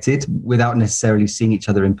connected without necessarily seeing each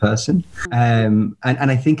other in person. And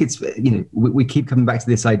I think it's, we keep coming back to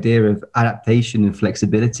this idea of adaptation and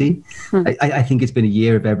flexibility. I think it's been a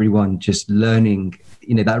year of everyone just learning,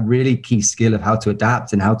 that really key skill of how to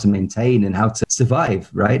adapt and how to maintain and how to survive,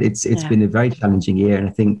 right? It's been a very challenging year. And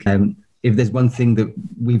I think if there's one thing that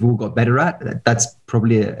we've all got better at, that's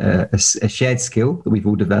probably a shared skill that we've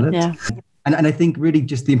all developed. Yeah. And I think really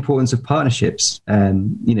just the importance of partnerships,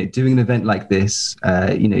 doing an event like this,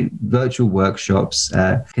 virtual workshops,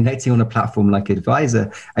 connecting on a platform like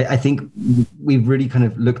Advisor. I think we've really kind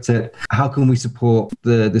of looked at how can we support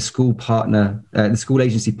the school partner, the school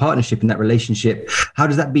agency partnership in that relationship. How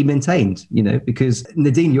does that be maintained? Because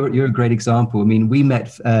Nadine, you're a great example. I mean, we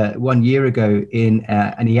met 1 year ago in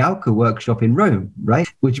an ILSC workshop in Rome, right?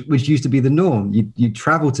 Which used to be the norm. You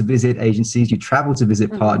travel to visit agencies, you travel to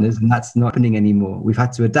visit partners, and that's not happening anymore. We've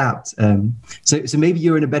had to adapt. So maybe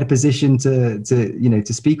you're in a better position to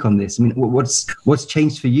speak on this. I mean, what's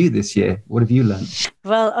changed for you this year? What have you learned?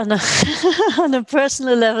 Well, on a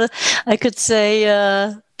personal level, I could say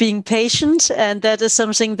being patient, and that is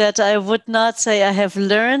something that I would not say I have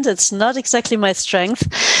learned. It's not exactly my strength,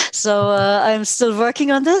 so I'm still working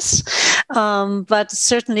on this. But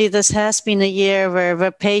certainly, this has been a year where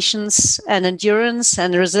patience and endurance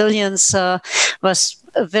and resilience was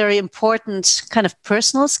a very important kind of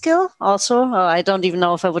personal skill. Also, I don't even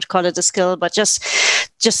know if I would call it a skill, but just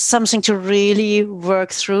something to really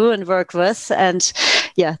work through and work with. And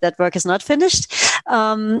yeah, that work is not finished.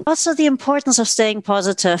 Also, the importance of staying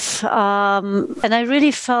positive. And I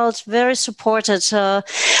really felt very supported,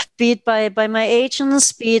 be it by my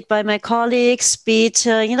agents, be it by my colleagues, be it,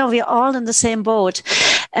 we're all in the same boat.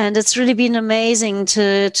 And it's really been amazing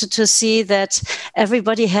to see that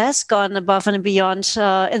everybody has gone above and beyond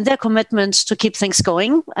in their commitment to keep things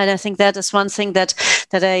going. And I think that is one thing that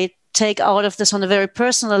I take out of this on a very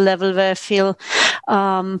personal level, where I feel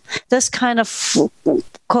this kind of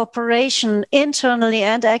cooperation internally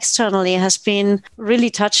and externally has been really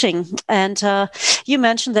touching. And you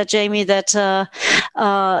mentioned that, Jamie, that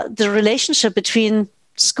the relationship between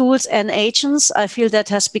schools and agents, I feel that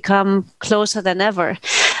has become closer than ever,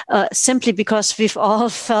 simply because we've all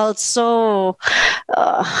felt so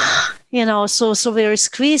so very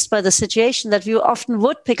squeezed by the situation that we often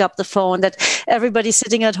would pick up the phone, that everybody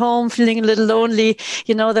sitting at home feeling a little lonely.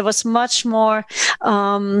 There was much more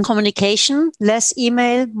communication, less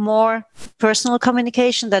email, more personal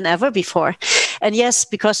communication than ever before. And yes,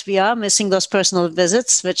 because we are missing those personal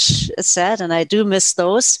visits, which is sad, and I do miss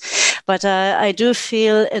those. But I do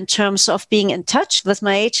feel in terms of being in touch with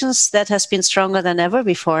my agents, that has been stronger than ever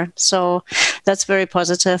before. So that's very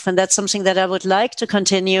positive. And that's something that I would like to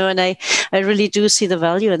continue. And I really do see the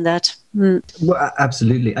value in that. Well,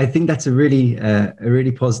 absolutely. I think that's a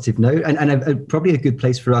really positive note, and probably a good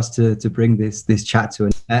place for us to bring this chat to.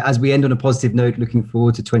 As we end on a positive note, looking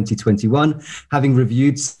forward to 2021, having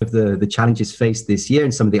reviewed some of the challenges faced this year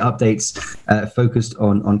and some of the updates focused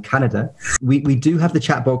on Canada. We do have the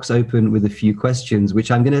chat box open with a few questions, which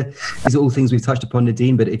these are all things we've touched upon,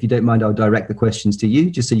 Nadine, but if you don't mind, I'll direct the questions to you,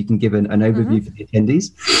 just so you can give an overview for the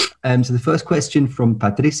attendees. So the first question from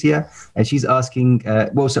Patricia, she's asking,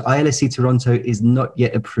 so ILSC Toronto is not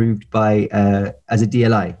yet approved by as a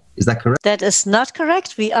DLI. Is that correct? That is not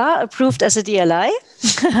correct. We are approved as a DLI,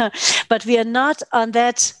 but we are not on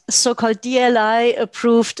that so-called DLI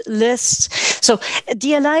approved list. So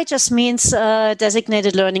DLI just means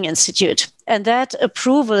Designated Learning Institute. And that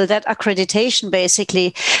approval, that accreditation,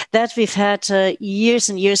 basically, that we've had years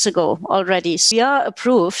and years ago already. So we are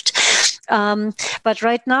approved. But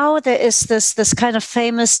right now there is this kind of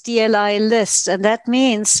famous DLI list, and that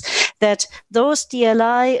means that those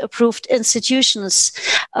DLI approved institutions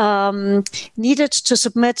needed to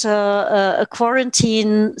submit a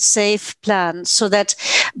quarantine safe plan, so that,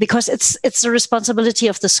 because it's the responsibility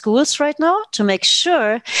of the schools right now to make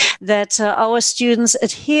sure that our students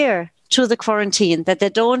adhere to the quarantine, that they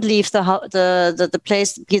don't leave the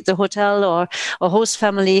place, be it the hotel or host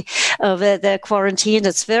family where they're quarantined.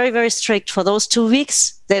 It's very, very strict for those 2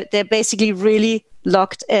 weeks. They're basically really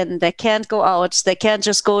locked in. They can't go out. They can't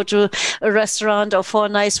just go to a restaurant or for a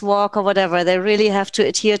nice walk or whatever. They really have to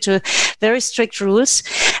adhere to very strict rules.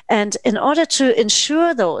 And in order to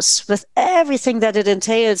ensure those, with everything that it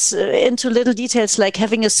entails, into little details like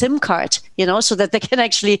having a SIM card, so that they can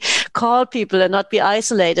actually call people and not be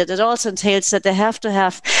isolated. It also entails that they have to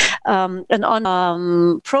have an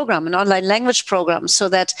online language program, so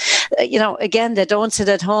that, again, they don't sit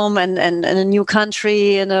at home and in a new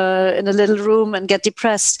country in a little room and get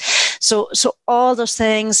depressed. So all those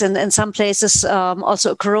things, and in some places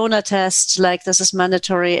also a corona test, like this is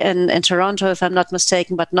mandatory in Toronto, if I'm not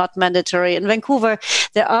mistaken, but not mandatory in Vancouver.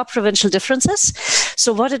 There are provincial differences.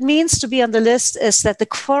 So what it means to be on the list is that the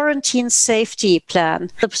quarantine safety plan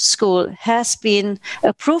of the school has been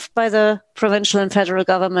approved by the provincial and federal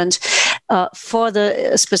government for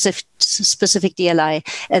the specific DLI.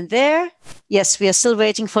 And there, yes, we are still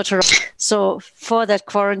waiting for Toronto. So for that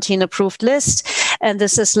quarantine approved list. And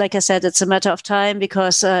this is, like I said, it's a matter of time,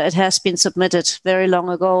 because it has been submitted very long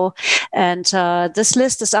ago. And this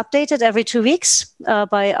list is updated every 2 weeks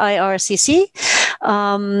by IRCC.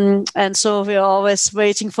 And so we're always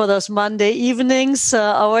waiting for those Monday evenings,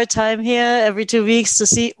 our time here, every 2 weeks, to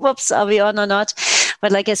see, are we on or not?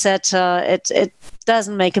 But like I said, it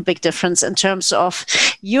doesn't make a big difference in terms of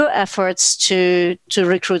your efforts to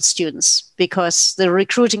recruit students, because the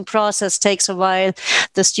recruiting process takes a while.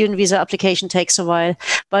 The student visa application takes a while.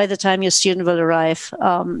 By the time your student will arrive,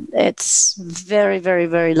 it's very, very,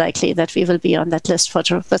 very likely that we will be on that list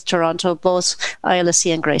with Toronto, both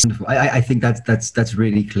ILSC and Grace. I think that's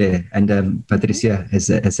really clear. And Patricia has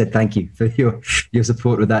said thank you for your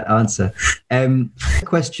support with that answer. A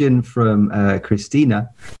question from Christina,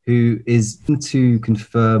 who is to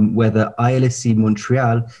confirm whether ILSC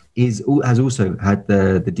Montreal has also had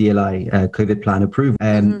the DLI COVID plan approved.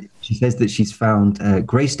 She says that she's found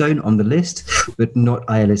Greystone on the list, but not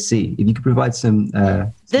ILSC. If you could provide some...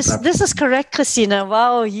 This is correct, Christina.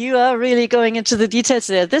 Wow, you are really going into the details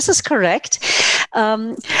there. This is correct.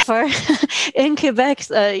 For in Quebec,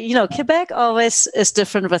 Quebec always is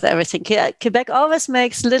different with everything. Quebec always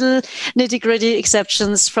makes little nitty-gritty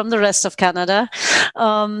exceptions from the rest of Canada.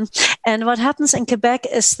 And what happens in Quebec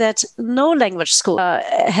is that no language school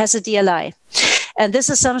has a DLI. And this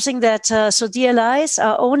is something that, so DLIs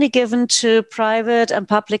are only given to private and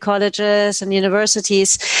public colleges and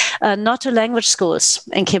universities, not to language schools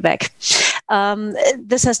in Quebec.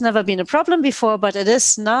 This has never been a problem before, but it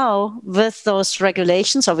is now with those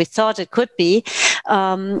regulations, or we thought it could be,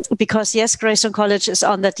 because yes, Greystone College is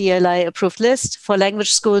on the DLI approved list. For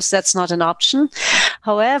language schools, that's not an option.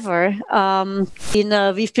 However,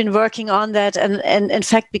 we've been working on that, and in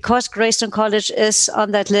fact, because Greystone College is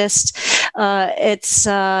on that list, it's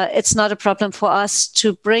not a problem for us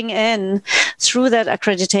to bring in, through that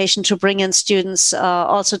accreditation, to bring in students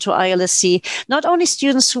also to ILSC. Not only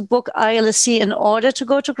students who book ILSC in order to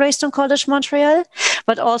go to Greystone College Montreal,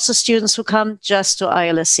 but also students who come just to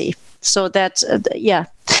ILSC. So that,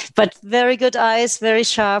 but very good eyes, very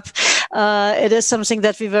sharp. It is something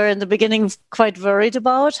that we were in the beginning quite worried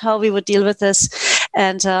about, how we would deal with this.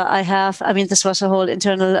 And this was a whole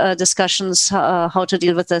internal discussions, how to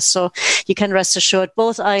deal with this. So you can rest assured,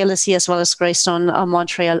 both ILSC as well as Greystone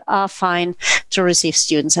Montreal are fine to receive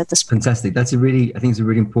students at this point. Fantastic. I think it's a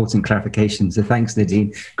really important clarification. So thanks,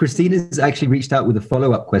 Nadine. Christina's actually reached out with a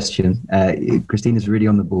follow-up question. Christina's really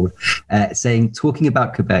on the board, saying, talking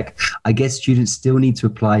about Quebec, I guess students still need to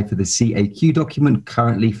apply for the CAQ document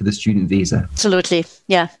currently for the student visa. Absolutely.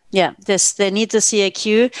 Yeah. They need the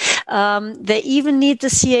CAQ. They even need the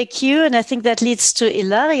CAQ, and I think that leads to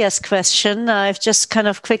Ilaria's question. I've just kind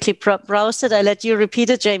of quickly browsed it. I let you repeat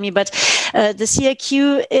it, Jamie. But the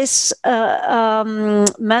CAQ is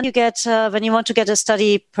you get when you want to get a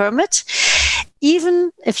study permit,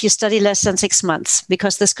 even if you study less than 6 months,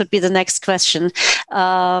 because this could be the next question.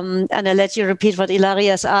 And I let you repeat what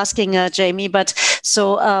Ilaria is asking, Jamie. But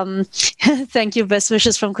so thank you. Best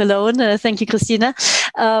wishes from Cologne. Thank you, Christina.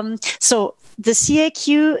 So the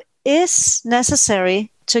CAQ is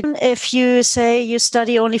necessary if you say you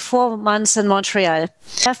study only 4 months in Montreal,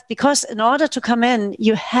 because in order to come in,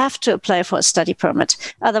 you have to apply for a study permit.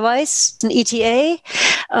 Otherwise, an ETA,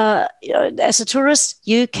 as a tourist,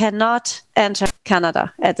 you cannot enter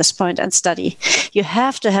Canada at this point and study. You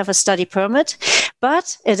have to have a study permit,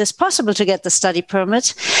 but it is possible to get the study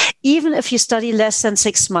permit even if you study less than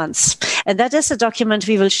 6 months. And that is a document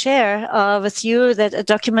we will share with you, that a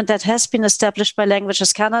document that has been established by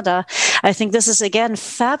Languages Canada. I think this is, again,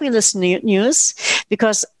 fabulous news,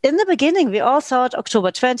 because in the beginning, we all thought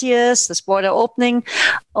October 20th, this border opening,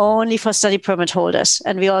 only for study permit holders.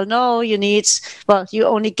 And we all know you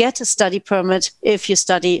only get a study permit if you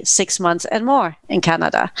study 6 months and more in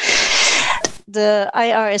Canada. The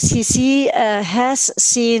IRSCC has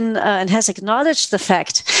seen and has acknowledged the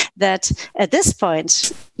fact that at this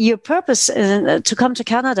point, your purpose to come to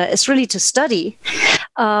Canada is really to study.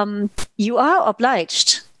 You are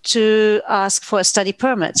obliged to ask for a study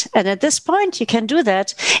permit. And at this point, you can do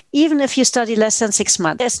that even if you study less than 6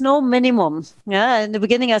 months. There's no minimum. Yeah. In the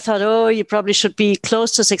beginning, I thought, you probably should be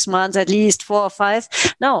close to 6 months, at least 4 or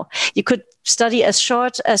 5. No, you could study as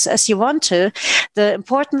short as you want to. The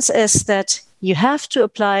importance is that you have to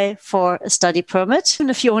apply for a study permit, even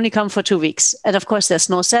if you only come for 2 weeks. And of course, there's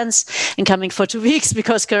no sense in coming for 2 weeks,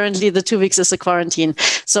 because currently the 2 weeks is a quarantine.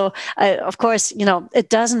 So, of course, it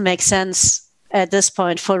doesn't make sense at this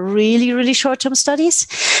point for really, really short-term studies.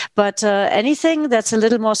 But anything that's a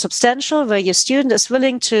little more substantial, where your student is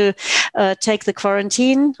willing to take the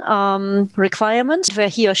quarantine requirement, where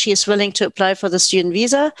he or she is willing to apply for the student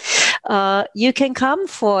visa, you can come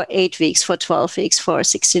for 8 weeks, for 12 weeks, for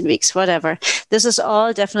 16 weeks, whatever. This is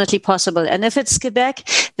all definitely possible. And if it's Quebec,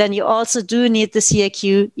 then you also do need the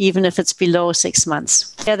CAQ, even if it's below 6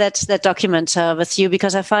 months. Yeah, that document with you,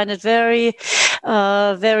 because I find it very,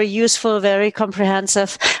 very useful, very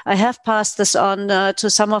comprehensive. I have passed this on to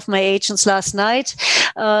some of my agents last night,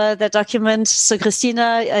 the document. So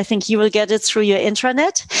Christina, I think you will get it through your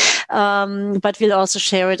intranet, but we'll also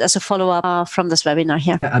share it as a follow-up from this webinar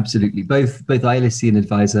here. Absolutely. Both ILSC and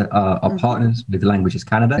Advisor are partners with Languages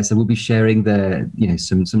Canada. So we'll be sharing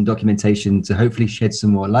some documentation to hopefully shed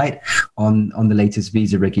some more light on the latest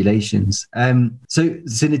visa regulations. So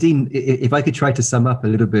Nadine, if I could try to sum up a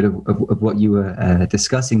little bit of what you were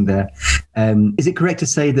discussing there, is it correct to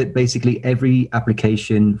say that basically every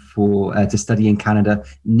application for to study in Canada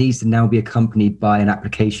needs to now be accompanied by an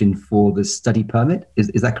application for the study permit?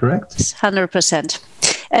 Is that correct? 100%.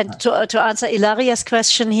 And to answer Ilaria's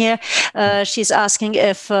question here, she's asking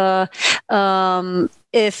if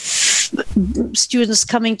students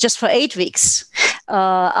coming just for 8 weeks,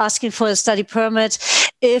 asking for a study permit,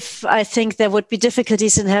 if I think there would be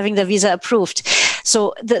difficulties in having the visa approved.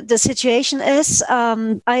 So the situation is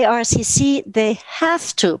IRCC, they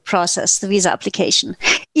have to process the visa application.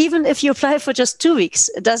 Even if you apply for just 2 weeks,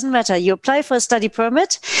 it doesn't matter. You apply for a study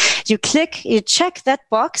permit, you check that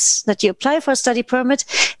box that you apply for a study permit,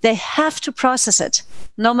 they have to process it,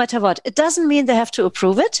 no matter what. It doesn't mean they have to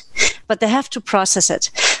approve it, but they have to process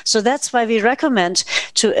it. So that's why we recommend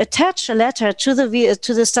to attach a letter to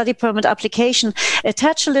the study permit application,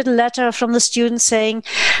 attach a little letter from the student saying,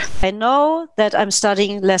 I know that I'm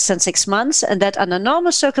studying less than 6 months and that under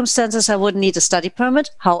normal circumstances I wouldn't need a study permit.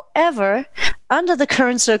 However, under the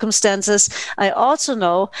current circumstances, I also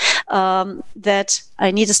know that I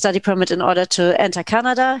need a study permit in order to enter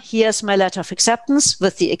Canada. Here's my letter of acceptance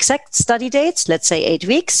with the exact study dates, let's say 8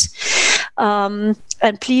 weeks.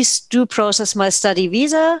 And please do process my study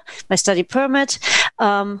visa, my study permit.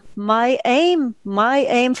 My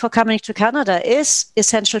aim for coming to Canada is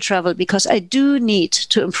essential travel, because I do need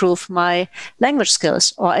to improve my language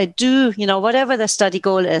skills, or I do, whatever the study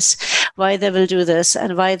goal is, why they will do this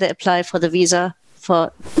and why they apply for the visa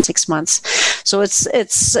for 6 months. So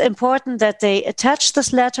it's important that they attach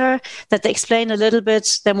this letter, that they explain a little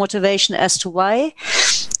bit their motivation as to why.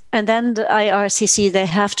 And then the IRCC, they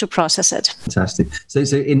have to process it. Fantastic. So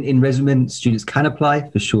in resident, students can apply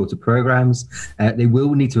for shorter programs. They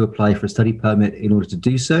will need to apply for a study permit in order to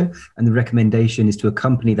do so. And the recommendation is to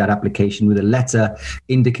accompany that application with a letter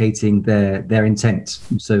indicating their intent.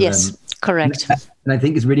 So yes, correct. And I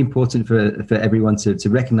think it's really important for everyone to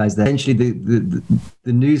recognize that essentially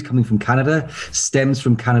the news coming from Canada stems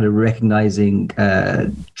from Canada recognizing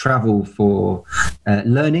travel for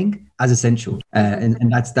learning as essential,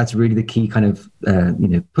 and that's really the key kind of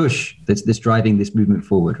push that's driving this movement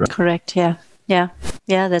forward, right? Correct. Yeah,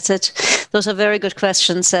 that's it. Those are very good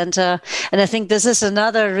questions, and I think this is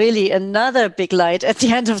another big light at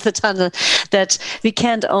the end of the tunnel, that we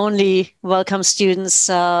can't only welcome students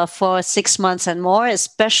for 6 months and more,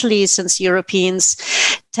 especially since Europeans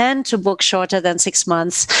tend to book shorter than 6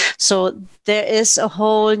 months. So there is a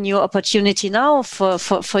whole new opportunity now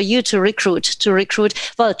for you to recruit, to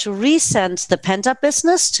resend the pent-up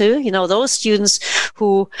business to, those students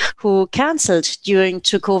who canceled due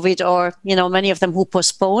to COVID, or, many of them who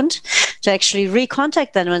postponed, to actually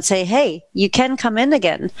recontact them and say, hey, you can come in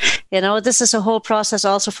again. This is a whole process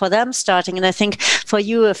also for them starting. And I think for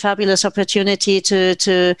you, a fabulous opportunity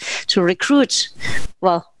to recruit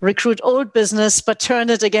old business, but turn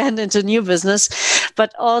it again into new business,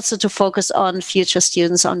 but also to focus on future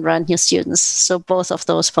students, on brand new students. So both of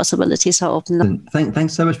those possibilities are open.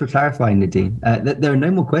 Thanks so much for clarifying, Nadine. There are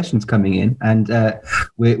no more questions coming in, and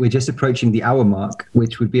we're just approaching the hour mark,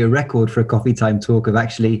 which would be a record for a coffee time talk of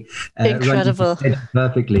actually incredible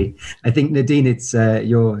perfectly. I think, Nadine, it's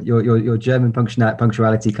your German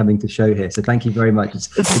punctuality coming to show here. So thank you very much.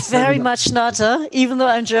 It's very much not, even though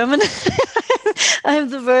I'm German. I'm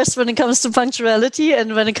the worst when it comes to punctuality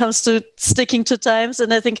and when it comes to sticking to times.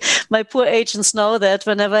 And I think my poor agents know that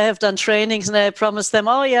whenever I have done trainings and I promise them,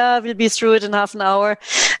 oh yeah, we'll be through it in half an hour.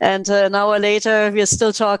 And an hour later, we're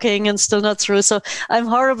still talking and still not through. So I'm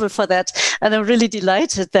horrible for that. And I'm really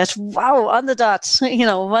delighted that, wow, on the dot,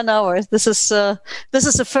 1 hour. This is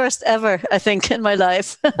the first ever, I think, in my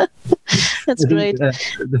life. That's great.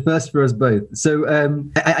 The first for us both. So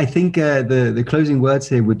I think the closing words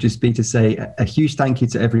here would just be to say a huge thank you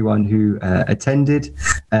to everyone who attended.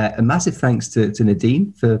 A massive thanks to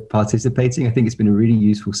Nadine for participating. I think it's been a really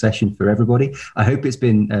useful session for everybody. I hope it's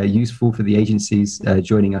been useful for the agencies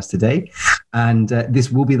joining us today. And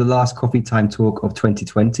this will be the last Coffee Time talk of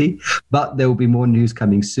 2020, but there will be more news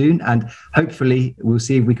coming soon. And hopefully we'll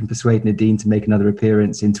see if we can persuade Nadine to make another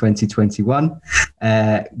appearance in 2021,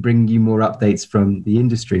 bringing you more updates from the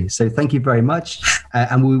industry. So thank you very much.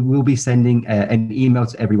 And we will be sending an email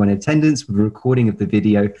to everyone in attendance with a recording of the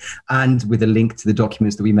video and with a link to the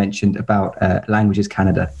documents that we mentioned about Languages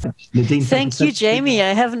Canada. Nadine, thank you, Jamie.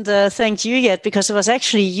 I haven't thanked you yet, because it was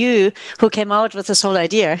actually you who came out with this whole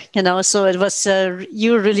idea, so it was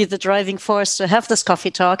you really the driving force to have this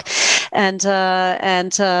coffee talk. And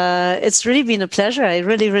it's really been a pleasure. I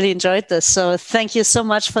really, really enjoyed this. So thank you so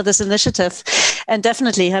much for this initiative. And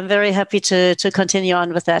definitely, I'm very happy to continue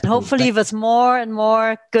on with that. Hopefully with more and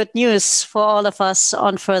more good news for all of us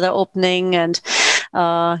on further opening and,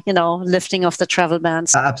 lifting of the travel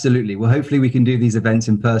bans. Absolutely. Well, hopefully we can do these events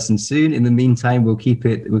in person soon. In the meantime, we'll keep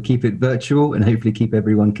it virtual and hopefully keep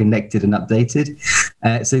everyone connected and updated.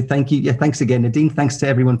 So thank you. Yeah, thanks again, Nadine. Thanks to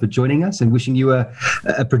everyone for joining us, and wishing you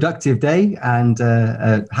a productive day and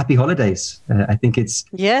happy holidays. I think it's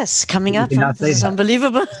coming up. This is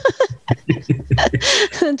unbelievable.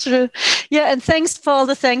 True. Yeah, and thanks for all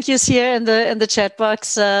the thank yous here in the chat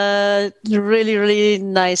box. Really, really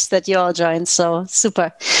nice that you all joined. So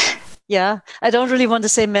super. Yeah, I don't really want to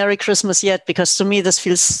say Merry Christmas yet, because to me this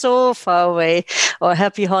feels so far away, or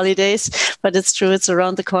Happy Holidays, but it's true, it's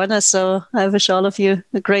around the corner. So I wish all of you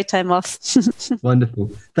a great time off.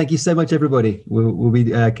 Wonderful. Thank you so much, everybody. We'll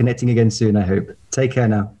be connecting again soon, I hope. Take care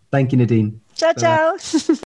now. Thank you, Nadine. Ciao, ciao.